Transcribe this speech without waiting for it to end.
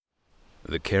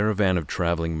The caravan of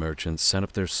traveling merchants set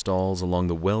up their stalls along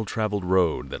the well-traveled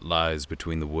road that lies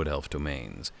between the Wood Elf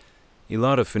domains.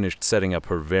 Elada finished setting up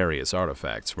her various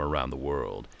artifacts from around the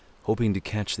world, hoping to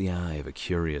catch the eye of a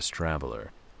curious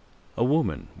traveler. A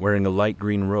woman wearing a light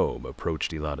green robe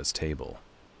approached Elada's table.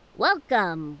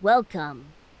 Welcome, welcome.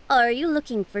 Are you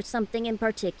looking for something in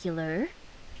particular?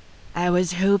 I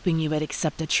was hoping you would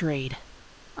accept a trade.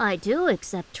 I do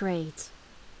accept trades.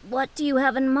 What do you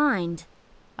have in mind?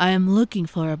 I am looking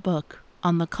for a book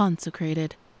on the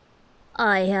consecrated.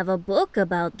 I have a book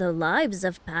about the lives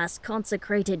of past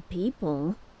consecrated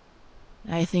people.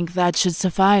 I think that should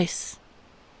suffice.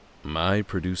 Mai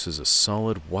produces a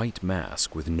solid white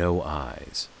mask with no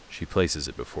eyes. She places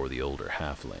it before the older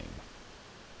halfling.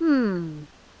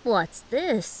 What's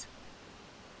this?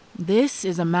 This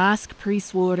is a mask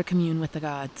priests wore to commune with the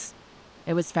gods.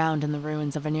 It was found in the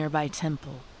ruins of a nearby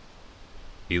temple.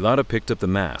 Elada picked up the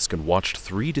mask and watched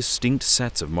 3 distinct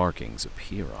sets of markings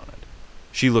appear on it.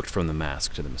 She looked from the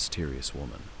mask to the mysterious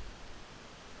woman.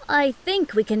 I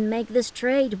think we can make this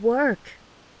trade work.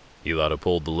 Elada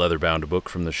pulled the leather-bound book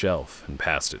from the shelf and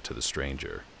passed it to the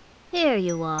stranger. Here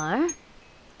you are.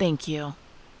 Thank you.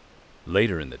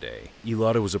 Later in the day,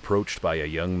 Elada was approached by a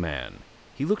young man.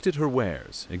 He looked at her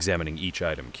wares, examining each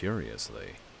item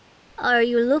curiously. Are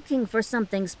you looking for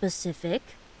something specific?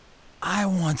 I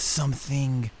want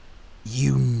something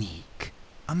unique.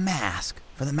 A mask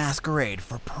for the masquerade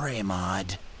for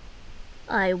Praemod.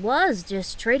 I was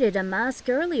just traded a mask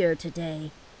earlier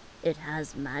today. It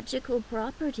has magical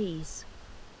properties.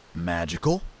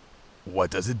 Magical? What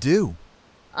does it do?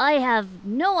 I have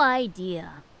no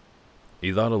idea.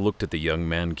 Elada looked at the young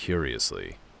man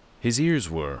curiously. His ears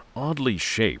were oddly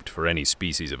shaped for any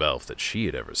species of elf that she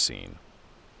had ever seen.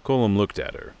 Colum looked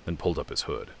at her, then pulled up his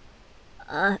hood.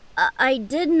 I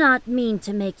did not mean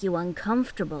to make you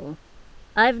uncomfortable.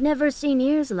 I've never seen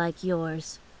ears like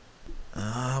yours.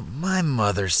 My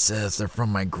mother says they're from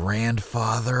my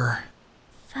grandfather.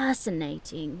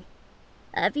 Fascinating.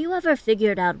 Have you ever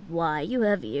figured out why you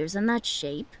have ears in that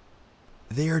shape?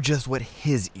 They are just what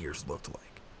his ears looked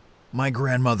like. My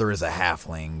grandmother is a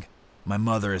halfling. My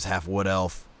mother is half wood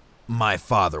elf. My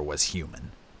father was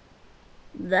human.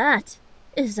 That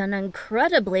is an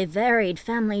incredibly varied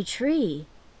family tree.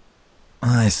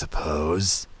 I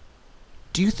suppose.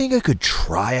 Do you think I could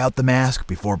try out the mask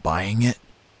before buying it?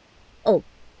 Oh,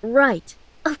 right.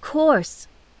 Of course.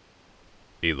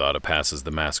 Elada passes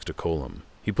the mask to Colum.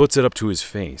 He puts it up to his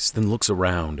face, then looks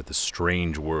around at the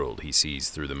strange world he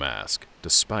sees through the mask,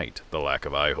 despite the lack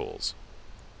of eye holes.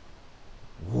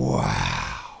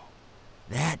 Wow.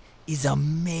 That is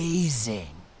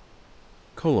amazing.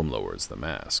 Colum lowers the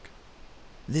mask.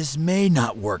 This may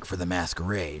not work for the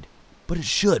masquerade, but it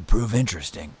should prove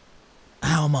interesting.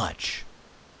 How much?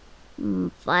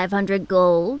 500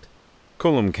 gold.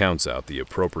 Colum counts out the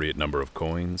appropriate number of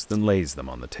coins, then lays them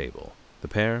on the table. The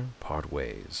pair part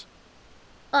ways.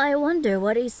 I wonder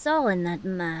what he saw in that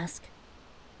mask.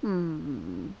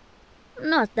 Not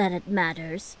that it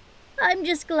matters. I'm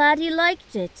just glad he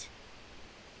liked it.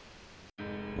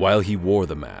 While he wore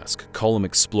the mask, Colum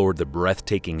explored the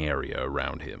breathtaking area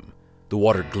around him. The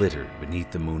water glittered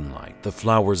beneath the moonlight, the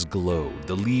flowers glowed,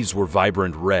 the leaves were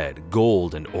vibrant red,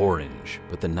 gold, and orange,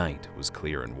 but the night was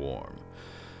clear and warm.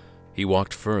 He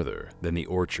walked further, then the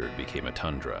orchard became a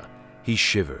tundra. He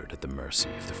shivered at the mercy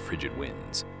of the frigid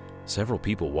winds. Several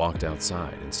people walked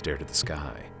outside and stared at the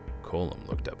sky. Colum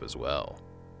looked up as well.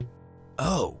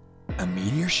 Oh, a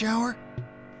meteor shower?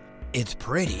 It's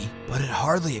pretty, but it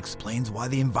hardly explains why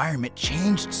the environment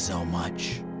changed so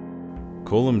much.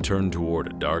 Colum turned toward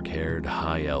a dark-haired,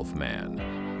 high-elf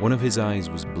man. One of his eyes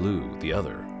was blue, the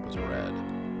other was red.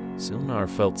 Silnar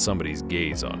felt somebody's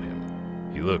gaze on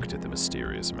him. He looked at the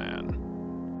mysterious man.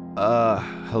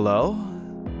 Hello?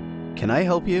 Can I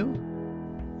help you?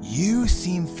 You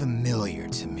seem familiar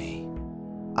to me.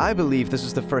 I believe this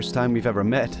is the first time we've ever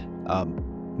met.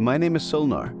 My name is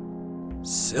Silnar.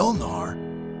 Silnar?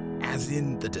 As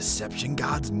in the Deception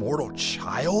God's mortal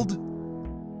child?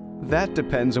 That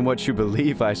depends on what you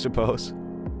believe, I suppose.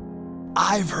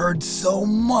 I've heard so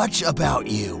much about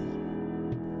you.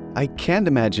 I can't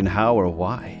imagine how or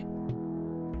why.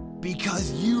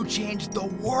 Because you changed the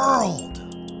world.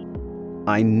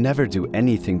 I never do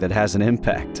anything that has an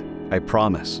impact, I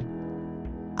promise.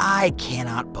 I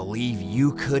cannot believe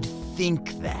you could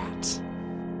think that.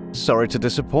 Sorry to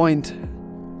disappoint.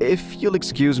 If you'll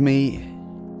excuse me...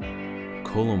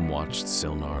 Colum watched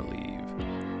Silnar leave.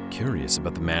 Curious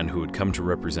about the man who had come to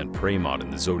represent Praemod in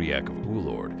the Zodiac of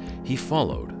Ulord, he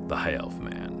followed the High Elf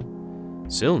man.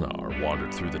 Silnar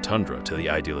wandered through the tundra to the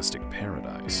idealistic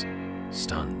paradise,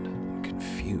 stunned and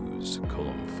confused. confused,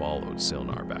 Cullum followed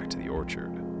Silnar back to the orchard.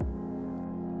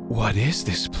 What is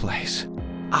this place?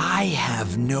 I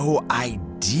have no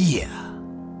idea.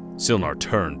 Silnar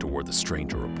turned toward the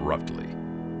stranger abruptly.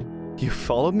 You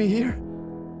followed me here?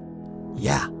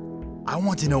 Yeah, I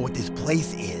want to know what this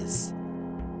place is.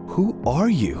 Who are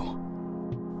you?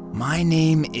 My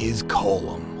name is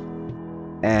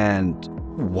Colum. And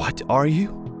what are you?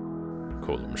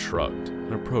 Cullum shrugged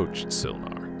and approached Silnar.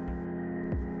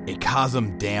 A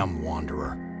Khazam Dam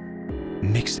wanderer.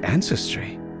 Mixed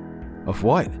ancestry? Of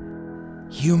what?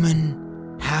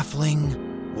 Human,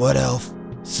 halfling, wood elf,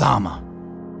 Sama.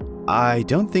 I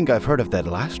don't think I've heard of that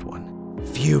last one.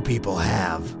 Few people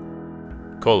have.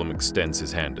 Cullum extends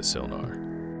his hand to Silnar.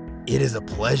 It is a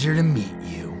pleasure to meet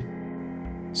you.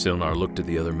 Silnar looked at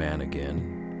the other man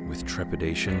again. With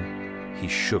trepidation, he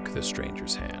shook the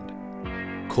stranger's hand.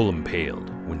 Cullum paled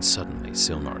when suddenly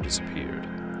Silnar disappeared.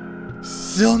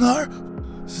 Silnar?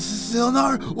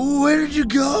 Silnar, where did you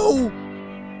go?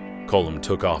 Cullum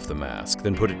took off the mask,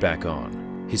 then put it back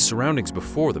on. His surroundings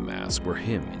before the mask were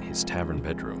him in his tavern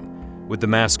bedroom. With the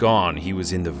mask on, he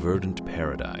was in the verdant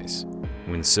paradise.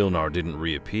 When Silnar didn't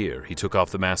reappear, he took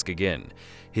off the mask again.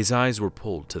 His eyes were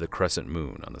pulled to the crescent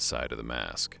moon on the side of the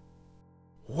mask.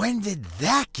 When did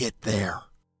that get there?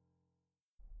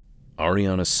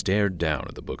 Ariana stared down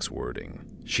at the book's wording.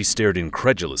 She stared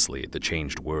incredulously at the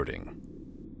changed wording.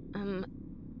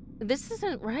 This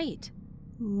isn't right.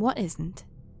 What isn't?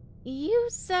 You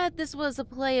said this was a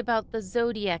play about the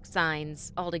zodiac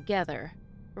signs altogether,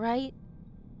 right?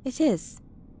 It is.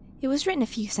 It was written a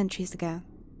few centuries ago.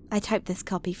 I typed this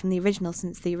copy from the original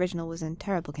since the original was in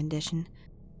terrible condition.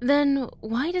 Then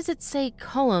why does it say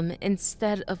Cullum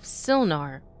instead of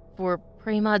Silnar for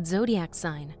Premod zodiac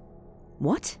sign?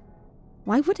 What?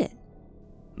 Why would it?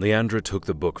 Leandra took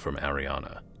the book from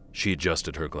Ariana. She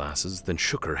adjusted her glasses, then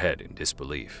shook her head in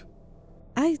disbelief.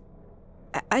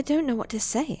 I don't know what to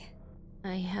say.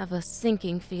 I have a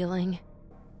sinking feeling.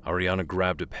 Ariana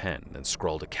grabbed a pen and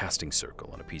scrawled a casting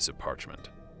circle on a piece of parchment.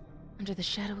 Under the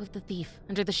shadow of the thief,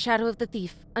 under the shadow of the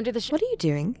thief, under the What are you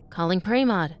doing? Calling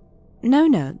Premod.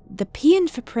 No. The paean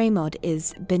for Premod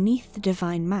is beneath the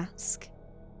divine mask.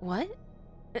 What?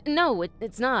 No,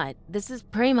 it's not. This is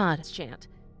Premod's chant.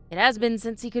 It has been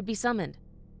since he could be summoned.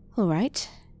 All right.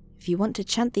 If you want to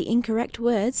chant the incorrect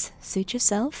words, suit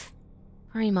yourself.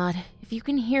 Premod, if you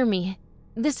can hear me,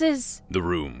 this is... The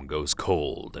room goes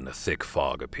cold and a thick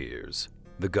fog appears.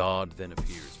 The god then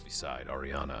appears beside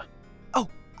Ariana. Oh,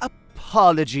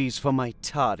 apologies for my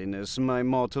tardiness, my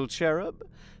mortal cherub,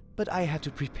 but I had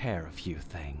to prepare a few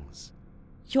things.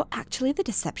 You're actually the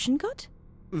deception god?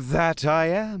 That I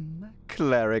am,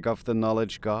 cleric of the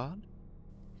knowledge god.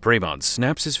 Premod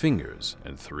snaps his fingers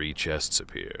and 3 chests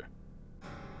appear.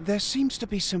 There seems to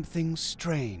be something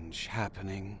strange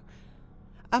happening.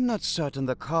 I'm not certain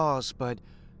the cause, but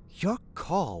your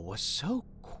call was so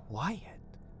quiet.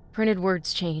 Printed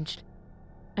words changed.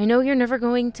 I know you're never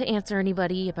going to answer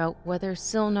anybody about whether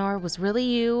Silnar was really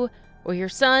you, or your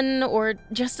son, or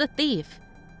just a thief.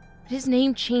 But his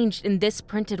name changed in this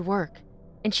printed work,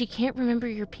 and she can't remember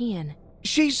your paean.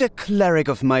 She's a cleric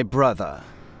of my brother.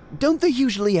 Don't they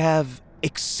usually have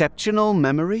exceptional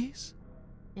memories?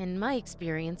 In my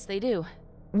experience, they do.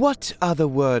 What other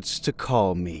words to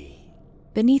call me?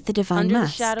 Beneath the divine Under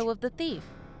mask. the shadow of the thief.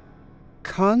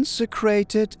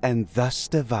 Consecrated and thus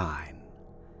divine.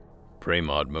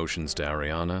 Premod motions to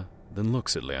Ariana, then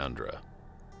looks at Leandra.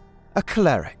 A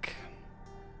cleric,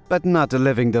 but not a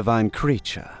living divine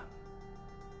creature.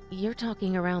 You're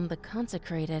talking around the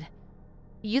consecrated.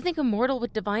 You think a mortal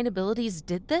with divine abilities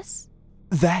did this?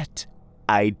 That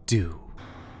I do.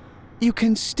 You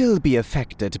can still be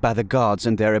affected by the gods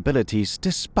and their abilities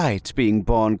despite being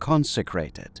born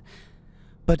consecrated.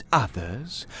 But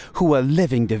others, who are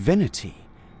living divinity,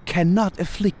 cannot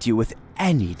afflict you with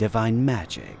any divine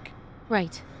magic.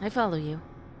 Right, I follow you.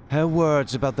 Her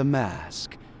words about the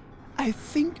mask. I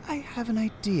think I have an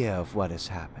idea of what is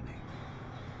happening.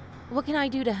 What can I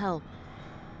do to help?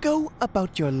 Go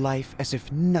about your life as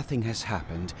if nothing has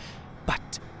happened,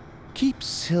 but keep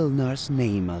Silnar's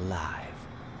name alive.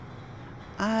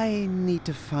 I need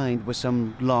to find where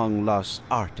some long-lost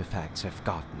artifacts have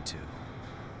gotten to.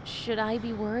 Should I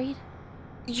be worried?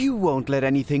 You won't let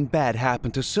anything bad happen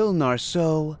to Silnar,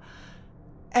 so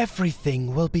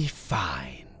everything will be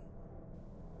fine.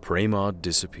 Premod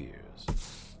disappears.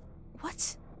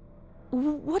 What?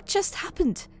 What just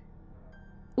happened?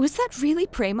 Was that really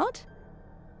Premod?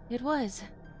 It was.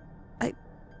 I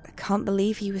can't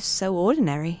believe he was so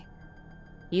ordinary.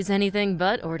 He's anything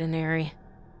but ordinary.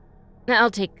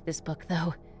 I'll take this book,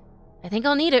 though. I think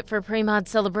I'll need it for Premod's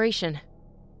celebration.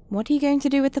 What are you going to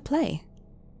do with the play?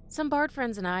 Some bard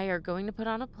friends and I are going to put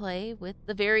on a play with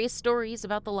the various stories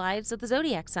about the lives of the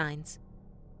zodiac signs.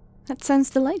 That sounds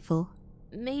delightful.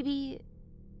 Maybe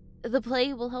the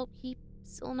play will help keep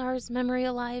Silnar's memory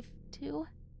alive, too?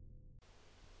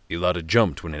 Ilada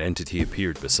jumped when an entity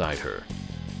appeared beside her.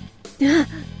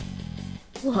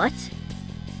 What?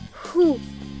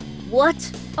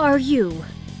 What are you?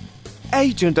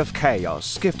 Agent of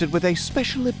Chaos, gifted with a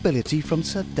special ability from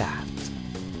Sadat.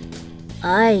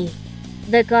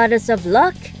 The goddess of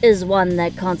luck is one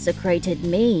that consecrated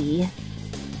me.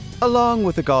 Along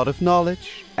with the god of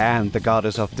knowledge and the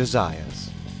goddess of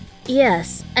desires.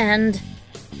 Yes, and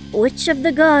which of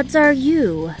the gods are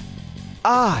you?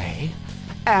 I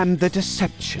am the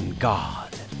Deception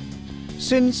God.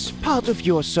 Since part of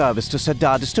your service to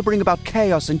Sadat is to bring about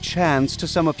chaos and chance to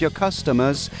some of your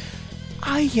customers,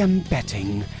 I am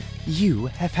betting you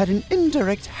have had an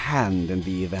indirect hand in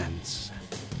the events.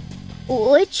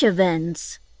 Which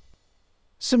events?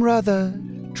 Some rather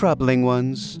troubling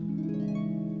ones.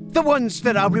 The ones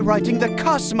that are rewriting the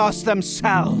cosmos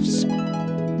themselves.